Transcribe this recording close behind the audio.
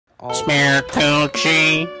Oh. Smear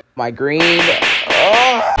Tucci. My green.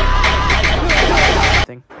 Oh.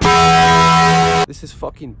 This is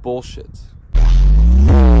fucking bullshit. What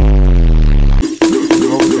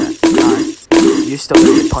was that? Alright. You're still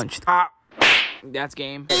gonna get punched. That's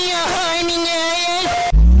game. Yeah,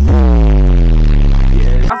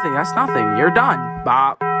 nothing. That's nothing. You're done.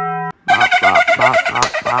 Bop. Bop, bop, bop,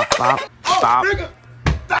 bop, bop, bop, bop.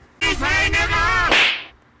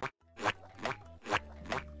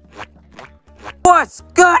 What's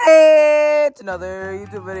good? It's another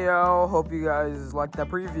YouTube video. Hope you guys liked that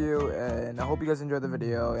preview, and I hope you guys enjoyed the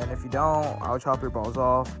video. And if you don't, I'll chop your balls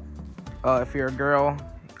off. If you're a girl,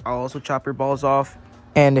 I'll also chop your balls off.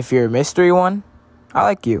 And if you're a mystery one, I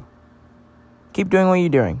like you. Keep doing what you're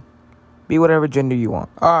doing. Be whatever gender you want.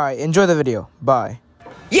 Alright, enjoy the video. Bye.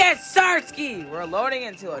 Yes, Sarsky! We're loading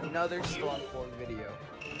into another Stormforge video.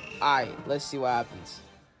 Alright, let's see what happens.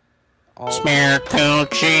 Smear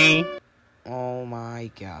Tucci. Oh my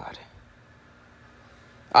god.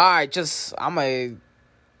 Alright, I'm a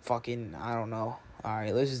fucking, I don't know.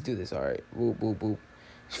 Alright, let's just do this. Alright, boop, boop, boop.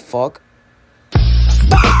 Fuck.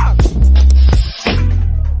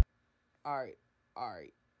 Alright.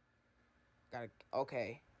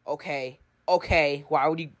 Okay.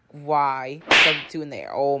 Why? Substitute in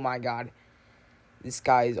there. Oh my god. This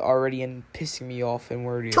guy is already pissing me off, and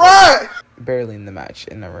we're barely in the match,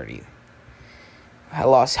 and already I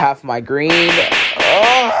lost half my green.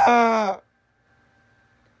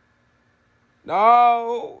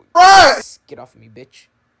 No. Get off of me, bitch.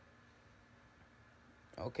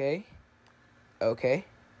 Okay.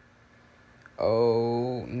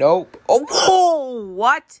 Oh, nope. Oh,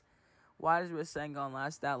 what? Why does Rasengan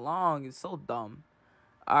last that long? It's so dumb.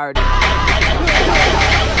 Alright.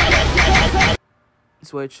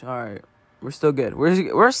 Switch. Alright. We're still good.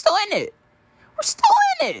 We're still in it.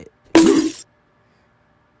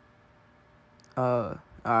 Alright.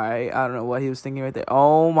 I don't know what he was thinking right there.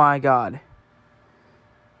 Oh my god.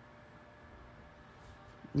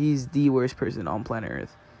 He's the worst person on planet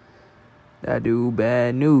Earth. That dude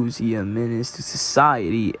bad news. He a menace to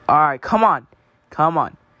society. Alright, come on.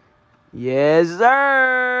 Yes,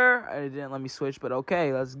 sir. It didn't let me switch, but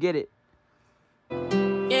okay, let's get it.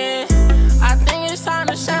 Yeah, I think it's time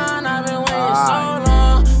to shine. I've been waiting so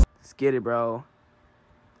long. Let's get it, bro.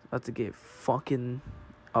 About to get fucking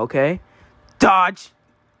okay. Dodge.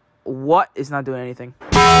 What? It's not doing anything.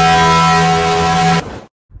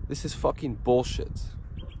 This is fucking bullshit.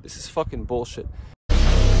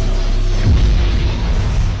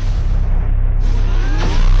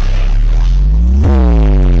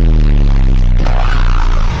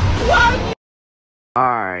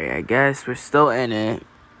 Alright, I guess we're still in it.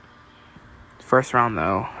 First round,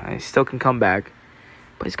 though. I still can come back.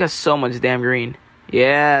 But he's got so much damn green.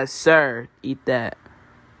 Yes, sir. Eat that.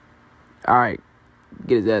 Alright.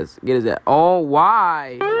 Get his ass. Oh,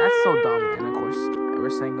 why? That's so dumb. And, of course, we're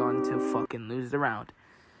saying going to fucking lose the round.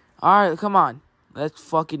 Alright, come on. This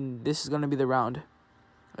is going to be the round.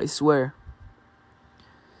 I swear.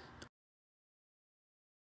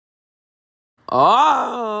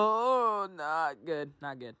 Oh, not good.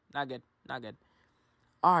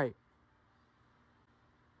 Alright.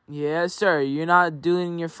 Yes, sir. You're not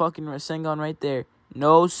doing your fucking Rasengan right there.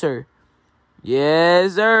 No, sir.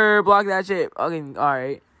 Yes, sir. Block that shit. Okay,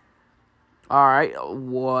 alright.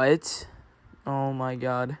 What? Oh, my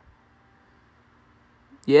God.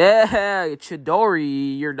 Yeah,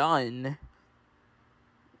 Chidori, you're done.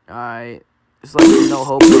 Alright. It's like there's no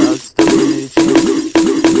hope, but I was still giving you a chance.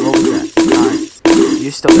 What was that? Alright.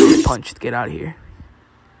 You're still gonna get punched. Get out of here.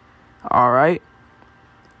 Alright.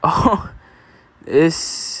 Oh.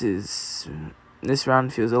 This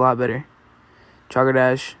round feels a lot better. Chakra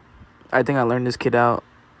Dash. I think I learned this kid out,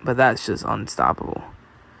 but that's just unstoppable.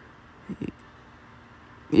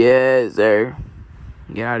 Yes, sir.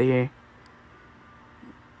 Get out of here.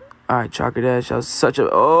 Alright, Chakra Dash. That was such a...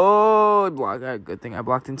 Oh, block. Good thing I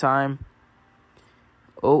blocked in time.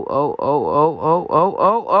 Oh.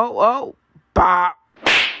 Bop.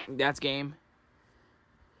 That's game.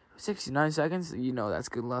 69 seconds? You know that's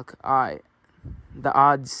good luck. Alright. The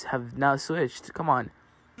odds have now switched. Come on.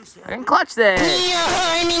 I can clutch this.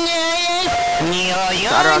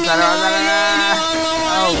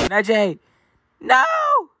 Oh, Neji. No!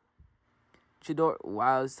 Chidori.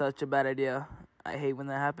 Wow, it's such a bad idea. I hate when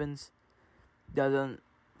that happens. Doesn't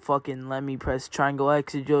fucking let me press triangle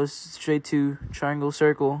X. It goes straight to triangle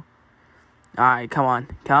circle. Alright, come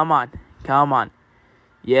on.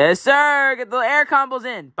 Yes, sir. Get the air combos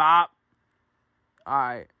in. Bop.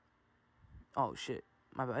 Alright. Oh, shit.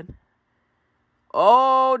 My bad.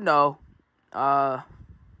 Oh, no.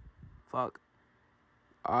 Fuck.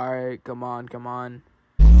 Alright, come on, come on.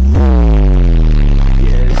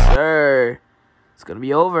 Yes, sir. It's gonna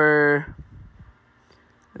be over.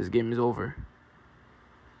 This game is over.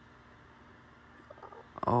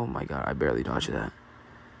 Oh my god, I barely dodged that.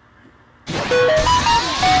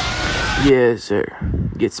 Yes, sir.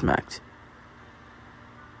 Get smacked.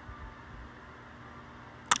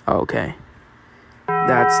 Okay.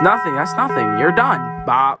 That's nothing. That's nothing. You're done.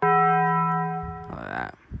 Bop. Look at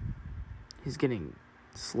that. He's getting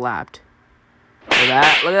slapped. Look at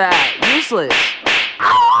that. Look at that. Useless.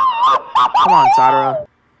 Come on, Sadara.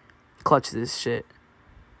 Clutch this shit.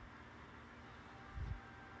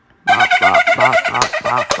 Bop, bop, bop, bop,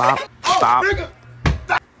 bop, bop,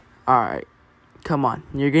 bop. Alright. Come on.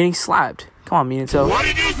 You're getting slapped. Come on, Minato. What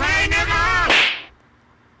did you say, nigga?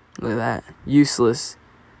 Look at that. Useless.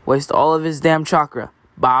 Waste all of his damn chakra.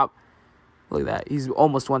 Bop. Look at that. He's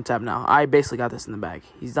almost one tap now. I basically got this in the bag.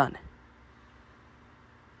 He's done.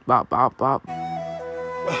 Bop, bop, bop.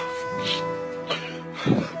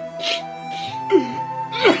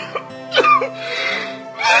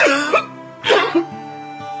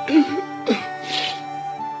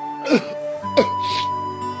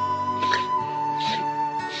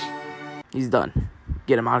 He's done.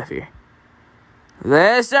 Get him out of here.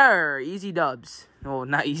 Yes, sir. Easy dubs. No,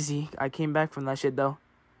 not easy. I came back from that shit, though.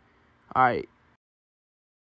 Alright.